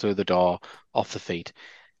fans through the door, off the feet.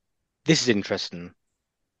 This is interesting.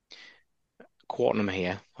 Quoting him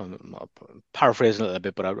here, I'm paraphrasing a little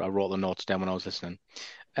bit, but I wrote the notes down when I was listening.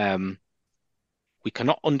 We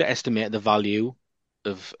cannot underestimate the value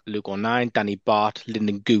of Luke O'Nien, Danny Bart,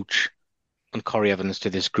 Lyndon Gooch, and Corey Evans to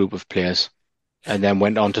this group of players. And then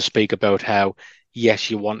went on to speak about how, yes,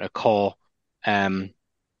 you want a core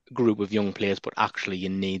group of young players, but actually you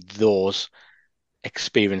need those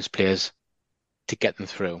experienced players to get them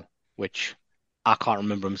through, which I can't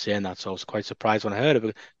remember him saying that, so I was quite surprised when I heard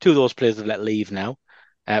it. Two of those players have let leave now.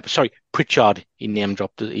 Pritchard, he name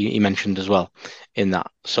dropped, he mentioned as well in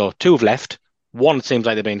that. So two have left. One, it seems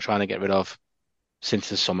like they've been trying to get rid of since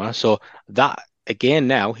the summer. So that, again,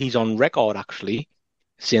 now he's on record actually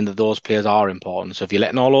saying that those players are important. So if you're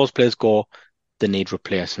letting all those players go, they need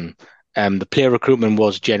replacing. The player recruitment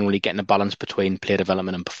was generally getting a balance between player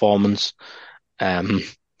development and performance.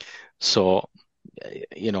 So,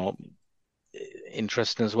 you know,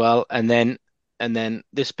 interesting as well. And then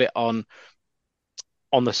this bit on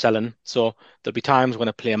the selling. So there'll be times when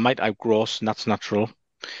a player might outgross, and that's natural.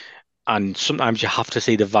 And sometimes you have to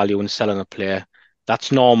see the value in selling a player.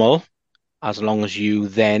 That's normal, as long as you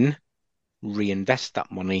then reinvest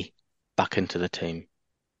that money back into the team.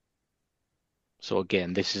 So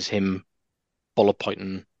again, this is him bullet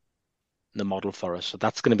pointing the model for us. So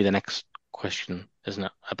that's going to be the next question, isn't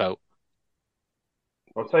it? About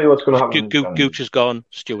I'll tell you what's going to happen. Gooch is gone,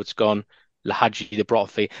 Stewart's gone, Lahaji, they brought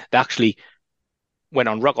a fee. They actually went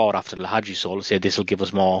on record after Lahaji sold and said this will give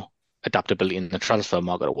us more adaptability in the transfer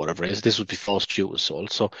market or whatever it is. This was before Stewart was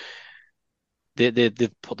sold. So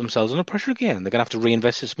they've put themselves under pressure again. They're going to have to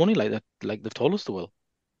reinvest this money like they've told us they will.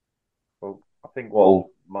 Well, I think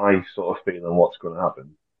my sort of feeling what's going to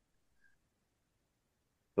happen,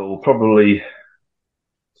 they'll probably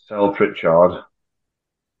sell Pritchard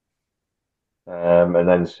and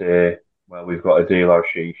then say, well, we've got a deal,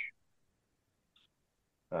 Ashish.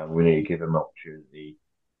 We need to give him an opportunity.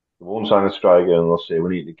 They won't sign a striker, and they'll say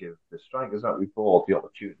we need to give the strikers that we bought the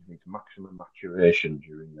opportunity to maximum maturation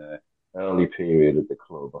during their early period at the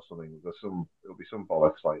club or something. There'll be some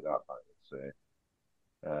bollocks like that, I would say.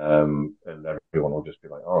 And everyone will just be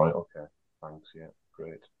like, all right, okay, thanks, yeah,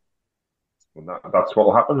 great. And that's what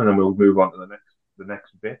will happen, and then we'll move on to the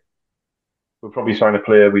next bit. We'll probably sign a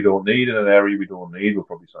player we don't need in an area we don't need. We'll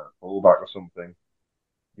probably sign a fullback or something.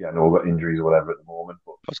 yeah, no, we've got injuries or whatever at the moment.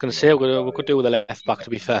 But I was going to say we could do with a left back, to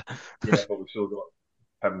be fair. yeah, but we've still got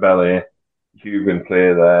Pembele, Hugo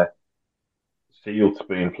play there. Sealt's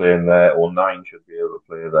been playing there, or Nine should be able to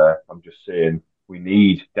play there. I'm just saying we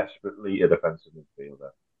need desperately a defensive midfielder.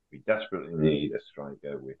 We desperately need a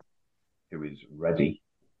striker who is ready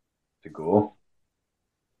to go.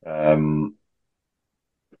 And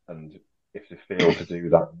if they fail to do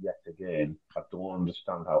that yet again, I don't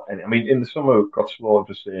understand how. I mean, in the summer, got slaughtered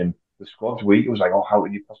for saying the squad's weak. It was like, oh, how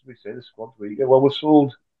can you possibly say the squad's weak? Well, we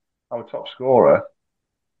sold our top scorer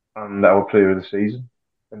and our player of the season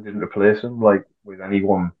and didn't replace him like with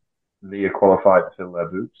anyone near qualified to fill their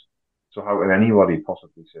boots. So how can anybody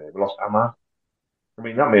possibly say we lost Ahmad? I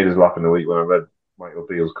mean, that made us laugh in the week when I read Michael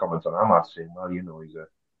Beale's comments on Ahmad saying, well, you know, he's an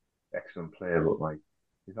excellent player, but like,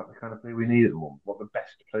 is that the kind of player we need at the moment? What, the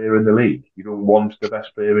best player in the league? You don't want the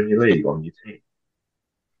best player in your league on your team.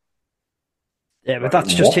 Yeah, but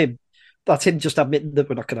that's just him. That's him just admitting that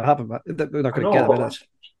we're not going to have him. That we're not going to get him in it.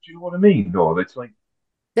 Do you know what I mean? No, it's like,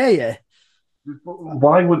 yeah.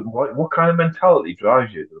 What kind of mentality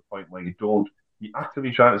drives you to the point where you're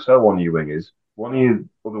actively trying to sell one of your wingers, one of your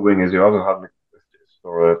other wingers who hasn't had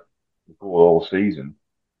a goal all season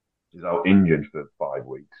is out injured for 5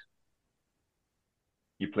 weeks.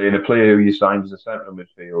 You're playing a player who you signed as a central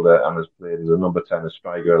midfielder and has played as a number 10, a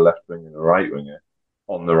striker, a left winger, and a right winger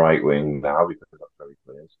on the right wing now because that's how he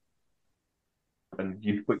plays. And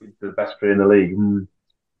you put the best player in the league. I'm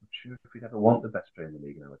sure if we'd ever want the best player in the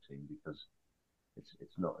league in our team because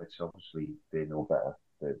it's not. It's obviously they know better.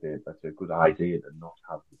 That's a good idea to not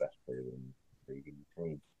have the best player in the league in the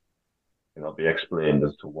team. And it'll be explained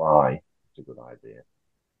as to why it's a good idea.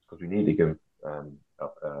 Because we need to give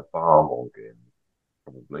Barr more games,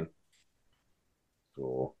 probably.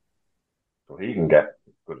 So he can get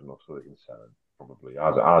good enough so he can sell him, probably.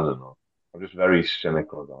 I don't know. I'm just very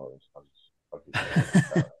cynical about it.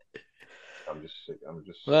 I'm just sick.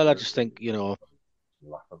 Well, I just think, you know,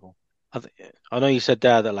 laughable. I know you said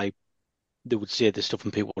there that like they would say this stuff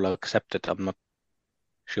and people will accept it. I'm not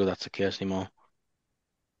sure that's the case anymore.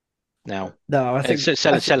 Now, no, I think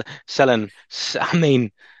selling. I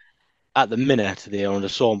mean, at the minute they are under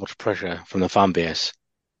so much pressure from the fan base.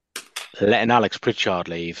 Letting Alex Pritchard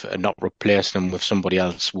leave and not replacing him with somebody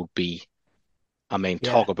else would be, I mean,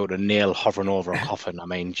 talk about a nail hovering over a coffin. I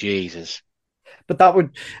mean, Jesus. But that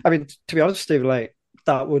would, I mean, to be honest, Steve, like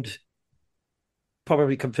that would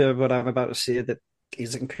probably confirm what I'm about to say, that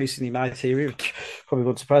is increasingly my theory, which probably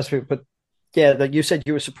won't surprise me. But yeah, like you said,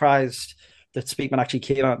 you were surprised that Speakman actually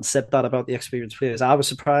came out and said that about the experienced players. I was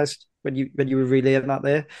surprised when you were relaying that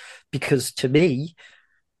there, because to me,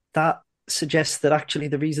 that suggests that actually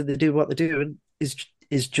the reason they do what they're doing is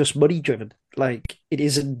just money driven. Like it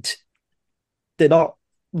isn't. They're not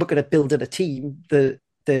looking at building a team. They're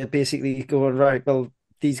basically going, right, well,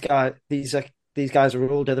 these guys are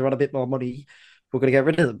older. They're on a bit more money. We're going to get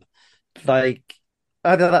rid of them. Like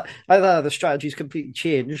either the strategy's completely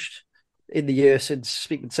changed in the year since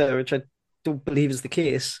Speaking Sarah, which I don't believe is the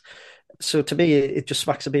case. So to me, it just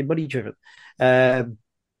smacks of being money driven,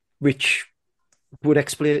 which would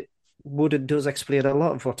and does explain a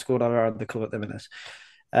lot of what's going on around the club at the minute.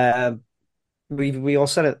 We all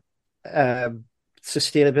said it.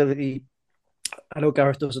 Sustainability. I know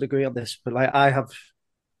Gareth doesn't agree on this, but like I have,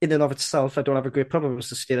 in and of itself, I don't have a great problem with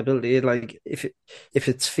sustainability. Like if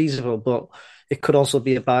it's feasible, but it could also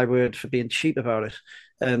be a byword for being cheap about it.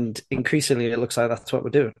 And increasingly, it looks like that's what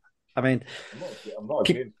we're doing. I mean, I'm not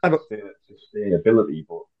against sustainability,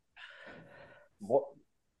 but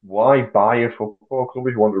why buy a football club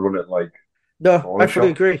if you want to run it like? No, I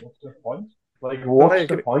fully agree. What's the point? Like, what's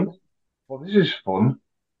the point? Well, this is fun.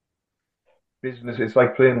 Business. It's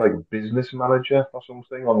like playing like Business Manager or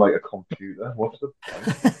something on like a computer. What's the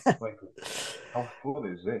point? Like, how fun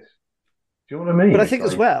is this? Do you know what I mean? But I think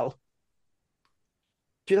as well,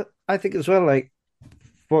 like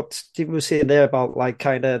what Stephen was saying there about like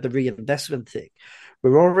kind of the reinvestment thing.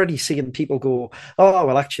 We're already seeing people go, oh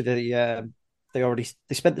well, actually they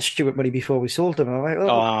spent the Stewart money before we sold them. And I'm like,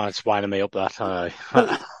 oh, it's winding me up that.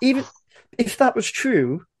 Well, even if that was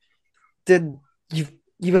true, then you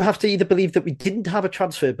will have to either believe that we didn't have a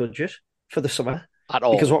transfer budget for the summer at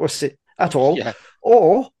all, because what was at all,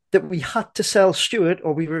 or that we had to sell Stewart,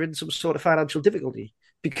 or we were in some sort of financial difficulty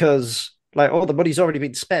because like all the money's already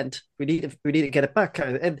been spent. We need to get it back.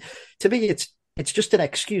 And to me, it's just an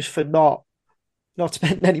excuse for not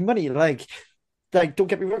spending any money. Like don't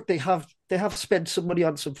get me wrong, they have spent some money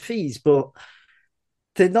on some fees, but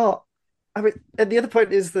they're not. I mean, and the other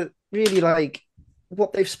point is that really like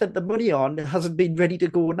what they've spent the money on hasn't been ready to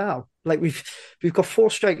go now. Like we've got 4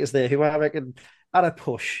 strikers there who I reckon at a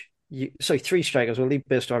push, three strikers. We'll leave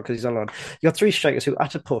Burst on because he's alone. You got three strikers who,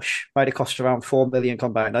 at a push, might have cost around 4 million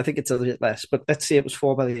combined. I think it's a bit less, but let's say it was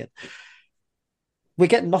 4 million. We're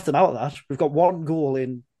getting nothing out of that. We've got one goal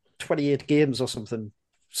in 28 games or something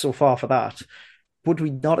so far for that. Would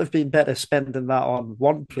we not have been better spending that on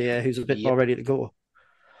one player who's a bit more ready to go?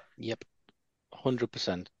 Yep,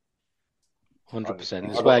 100%. 100%. This I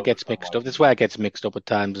is where it don't gets understand mixed why. up. This is where it gets mixed up at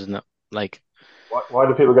times, isn't it? Like, Why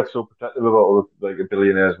do people get so protective about like a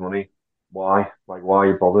billionaire's money? Why? Like, why are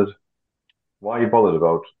you bothered? Why are you bothered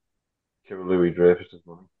about Kira Louis Dreyfus's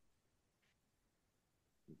money?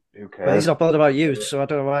 Who Well, he's cares? not bothered about you, so I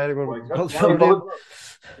don't know why anyone Why, would bother why are you about bothered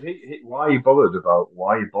him. about? Why are you bothered about?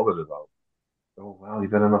 Why are you bothered about? Oh well, you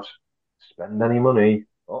better not spend any money.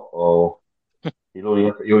 Uh-oh. You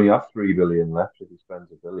only have 3 billion left if he spends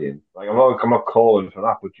 1 billion. Like I'm not calling for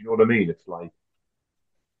that, but you know what I mean? It's like,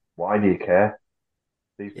 why do you care?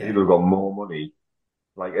 These Yeah. people have got more money.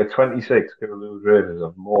 Like at 26, Kira Dreyfus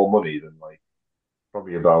have more money than like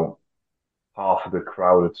probably about half of the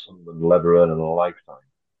crowd at Sunderland will ever earn in a lifetime.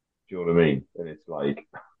 Do you know what I mean? And it's like,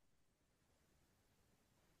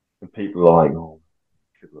 and people are like, oh,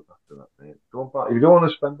 should look after that, mate. Don't buy, if you don't want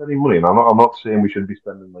to spend any money, and I'm not saying we should be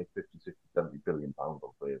spending like 50, 60, 70 billion pounds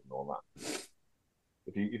on players and all that.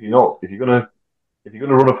 If you're gonna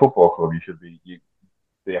run a football club, you should be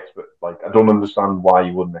the expert. Like, I don't understand why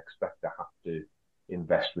you wouldn't expect to have to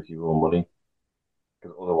invest with your own money,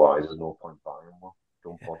 because otherwise there's no point buying one.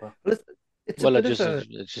 Don't bother. Well, it's a well, bit of a.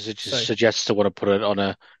 it just Sorry. suggests to want to put it on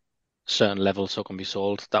a certain level so it can be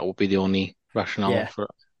sold. That would be the only rationale Yeah. for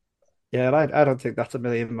it. Yeah, and I don't think that's a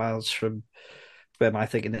million miles from where my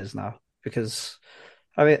thinking is now. Because,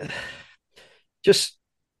 I mean, just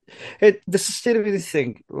the sustainability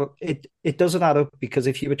thing, it doesn't add up because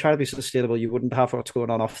if you were trying to be sustainable, you wouldn't have what's going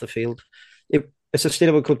on off the field. A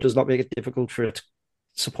sustainable club does not make it difficult for its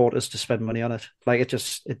supporters to spend money on it. Like it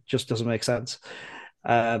just doesn't make sense.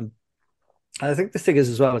 Um, and I think the thing is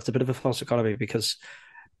as well, it's a bit of a false economy because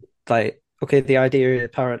like okay, the idea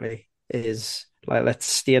apparently is like let's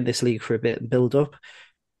stay in this league for a bit and build up.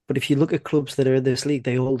 But if you look at clubs that are in this league,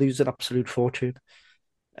 they all lose an absolute fortune.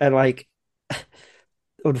 And like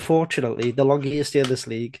unfortunately, the longer you stay in this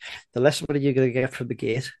league, the less money you're going to get from the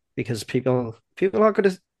gate because people aren't going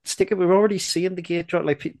to stick it. We're already seeing the gate drop.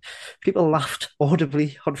 Like people laughed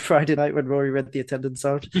audibly on Friday night when Rory read the attendance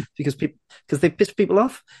out because they pissed people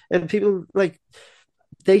off, and people like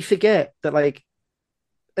they forget that like.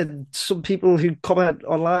 And some people who comment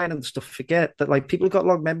online and stuff forget that like people have got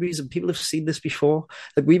long memories and people have seen this before.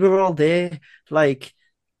 Like we were all there, like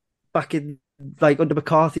back in like under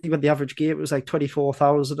McCarthy when the average game was like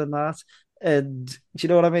 24,000 and that. And do you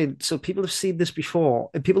know what I mean? So people have seen this before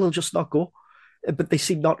and people will just not go. But they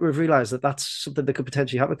seem not to have realized that that's something that could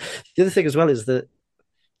potentially happen. The other thing as well is that,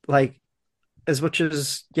 like, as much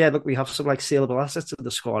as, yeah, look, we have some like saleable assets in the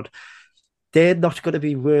squad, they're not going to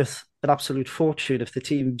be worth an absolute fortune if the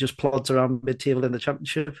team just plods around mid table in the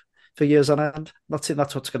championship for years on end. Not saying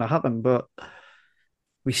that's what's going to happen, but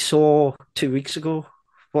we saw 2 weeks ago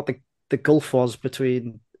what the gulf was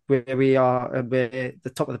between where we are and where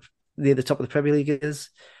near the top of the Premier League is.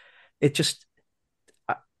 It just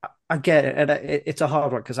I get it, and it's a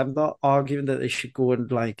hard one because I'm not arguing that they should go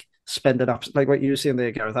and like spend like what you were saying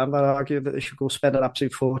there, Gareth. I'm not arguing that they should go spend an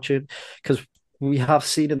absolute fortune because we have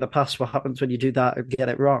seen in the past what happens when you do that and get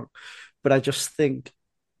it wrong. But I just think,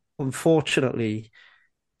 unfortunately,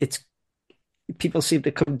 it's people seem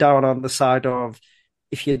to come down on the side of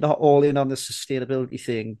if you're not all in on the sustainability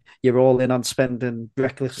thing, you're all in on spending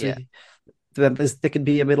recklessly. Yeah. Then there can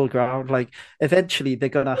be a middle ground. Like eventually, they're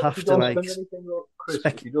gonna If have you to don't like spend anything, though, Chris,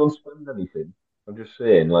 if you don't spend anything, I'm just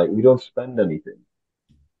saying, like, we don't spend anything.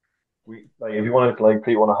 We like if you want to like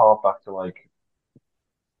people want to harp back to like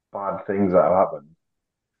bad things that have happened.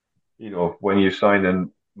 When you sign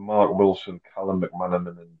in Mark Wilson, Callum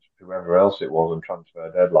McManaman, and whoever else it was on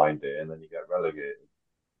transfer deadline day, and then you get relegated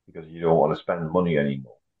because you don't want to spend money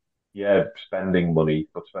anymore. Yeah, spending money,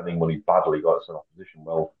 but spending money badly got us in opposition.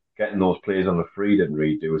 Well, getting those players on the free didn't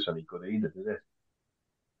really do us any good either, did it?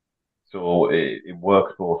 So it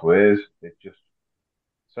works both ways. It just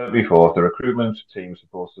said before, if the recruitment team's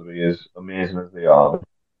supposed to be as amazing as they are,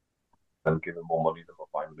 then give them more money than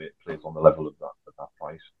buying players on the level of that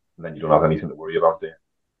price, and then you don't have anything to worry about there.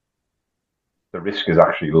 The risk is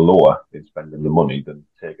actually lower in spending the money than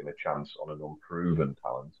taking a chance on an unproven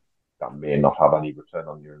talent that may not have any return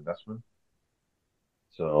on your investment.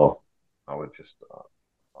 So I would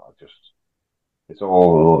it's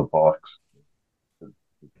all a load of bollocks.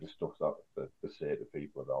 The stuff that they say to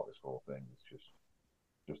people about this whole thing is just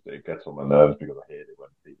it gets on my nerves because I hate it when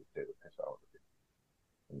people take the piss out of it.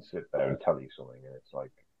 can sit there and tell you something, and it's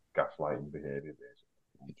like gaslighting behaviour,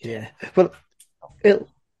 basically. Yeah. Well,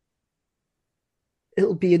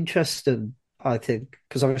 it'll be interesting, I think,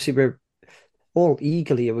 because obviously we're all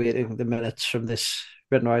eagerly awaiting the minutes from this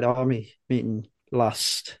Red and White Army meeting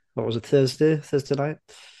last, what was it, Thursday night?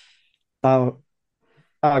 Now,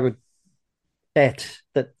 I would bet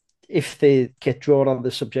that if they get drawn on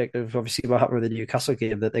the subject of obviously what happened with the Newcastle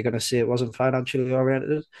game, that they're going to say it wasn't financially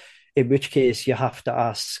oriented, in which case you have to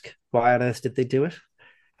ask, why on earth did they do it?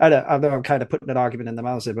 I know I'm kind of putting an argument in the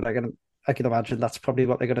mouth there, but I can imagine that's probably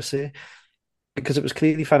what they're going to say, because it was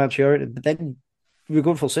clearly financially oriented. But then we're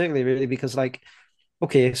going full circle here, really, because like,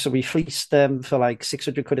 okay, so we fleeced them for like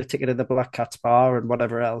 600 quid a ticket in the Black Cat's bar and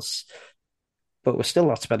whatever else, but we're still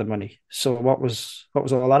not spending money. So what was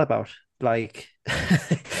all that about? Like,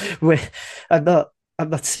 I'm not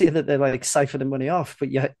saying that they're like siphoning money off, but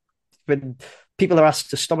yet when people are asked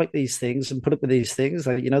to stomach these things and put up with these things,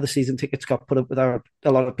 like, the season tickets got put up without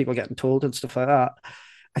a lot of people getting told and stuff like that,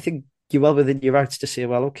 I think you're well within your rights to say,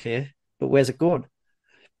 well, okay, but where's it going?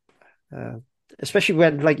 Especially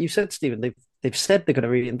when, like you said, Stephen, they've said they're going to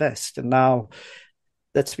reinvest, and now,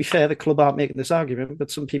 let's be fair, the club aren't making this argument,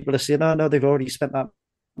 but some people are saying, oh no, they've already spent that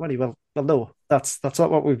money. Well, no, that's not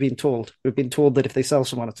what we've been told. We've been told that if they sell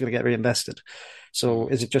someone, it's going to get reinvested. So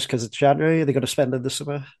is it just because it's January? Are they going to spend in the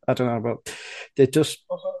summer? I don't know, but they just,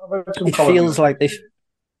 it feels like they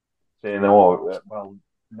saying, oh, well,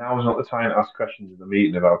 now is not the time to ask questions in the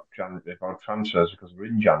meeting about transfers because we're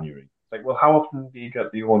in January. It's like, well, how often do you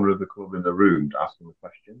get the owner of the club in the room to ask them a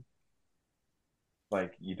question?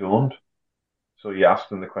 Like, you don't. So you ask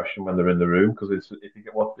them the question when they're in the room, because if you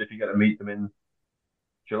get to meet them in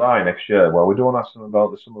July next year, well, we don't ask them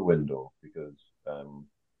about the summer window because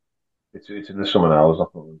it's in the summer now. There's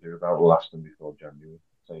nothing to do about the last them before January.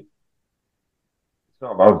 It's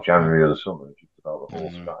not about January or the summer. It's just about the whole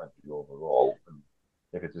strategy overall. And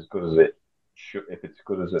if it's as good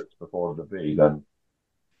as it's purported to be, then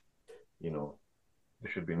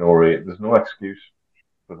there should be there's no excuse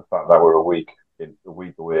for the fact that we're a week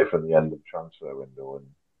away from the end of the transfer window, and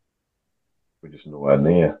we're just nowhere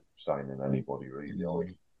near signing anybody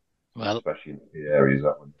really. Well, especially in the areas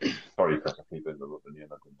that one. Sorry, because I keep interrupting you.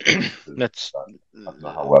 Let's. I don't know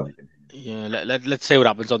how well you can hear. Yeah, let's see what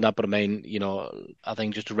happens on that. But I mean, I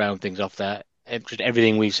think just to round things off there, just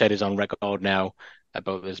everything we've said is on record now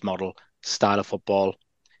about this model, style of football.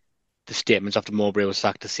 The statements after Mowbray was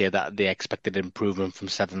sacked to say that they expected improvement from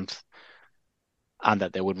 7th, and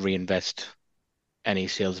that they would reinvest any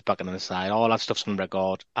sales back into the side. All that stuff's on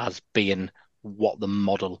record as being what the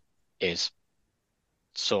model is.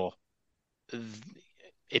 So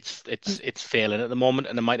it's failing at the moment,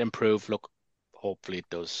 and it might improve. Look, hopefully it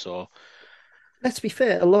does. So let's be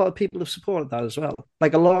fair, a lot of people have supported that as well.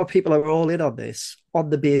 Like, a lot of people are all in on this on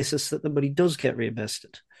the basis that the money does get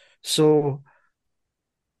reinvested. So,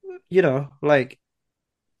 like,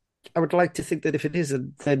 I would like to think that if it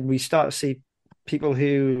isn't, then we start to see people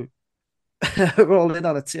who are all in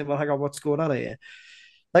on it saying, well, hang on, what's going on here?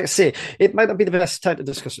 Like I say, it might not be the best time to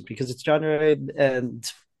discuss it because it's January,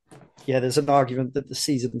 and there's an argument that the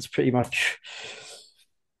season's pretty much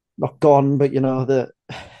not gone, but that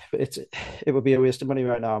it would be a waste of money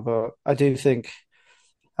right now. But I do think,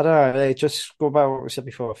 I don't know, they just go by what we said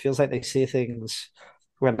before. It feels like they say things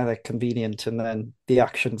when they're convenient, and then the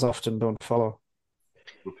actions often don't follow.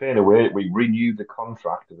 We're paying away. We renewed the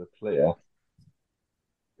contract of a player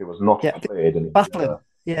who was not played in baffling.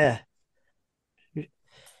 Yeah.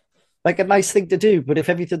 Like, a nice thing to do, but if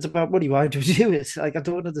everything's about money, why do we do it? Like, I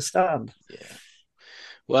don't understand. Yeah.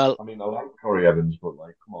 Well, I mean, I like Corey Evans, but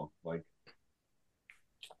like, come on, like,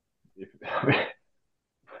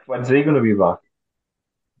 when's he going to be back?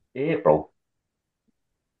 April.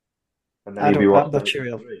 And then I'm not sure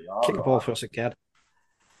he'll kick a ball for us again.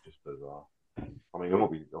 Just bizarre. I mean, I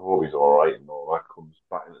hope he's all right and all that, comes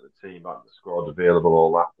back into the team, back in the squad, available,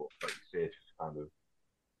 all that, but like you say, it just kind of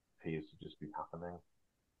appears to just be happening.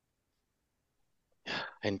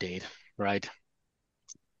 Indeed. Right.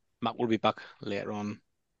 Matt will be back later on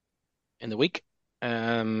in the week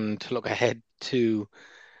to look ahead to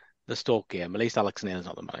the Stoke game. At least Alex Neil's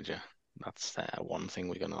not the manager. That's one thing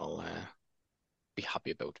we're going to be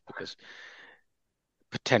happy about, because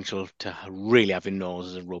potential to really have your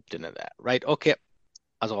noses roped into there. Right. Okay.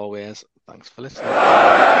 As always, thanks for listening.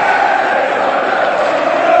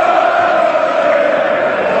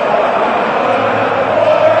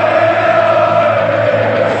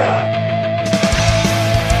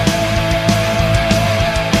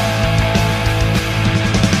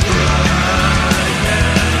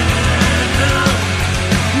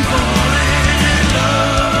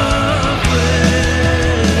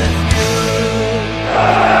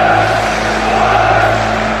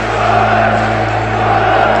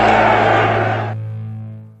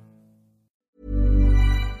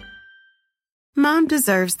 Mom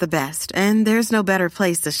deserves the best, and there's no better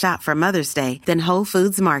place to shop for Mother's Day than Whole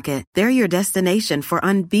Foods Market. They're your destination for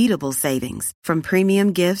unbeatable savings, from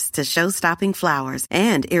premium gifts to show-stopping flowers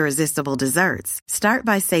and irresistible desserts. Start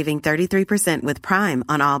by saving 33% with Prime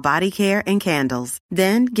on all body care and candles.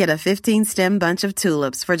 Then get a 15-stem bunch of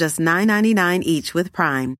tulips for just $9.99 each with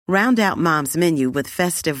Prime. Round out Mom's menu with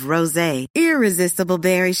festive rosé, irresistible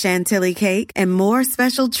berry chantilly cake, and more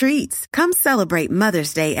special treats. Come celebrate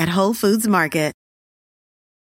Mother's Day at Whole Foods Market.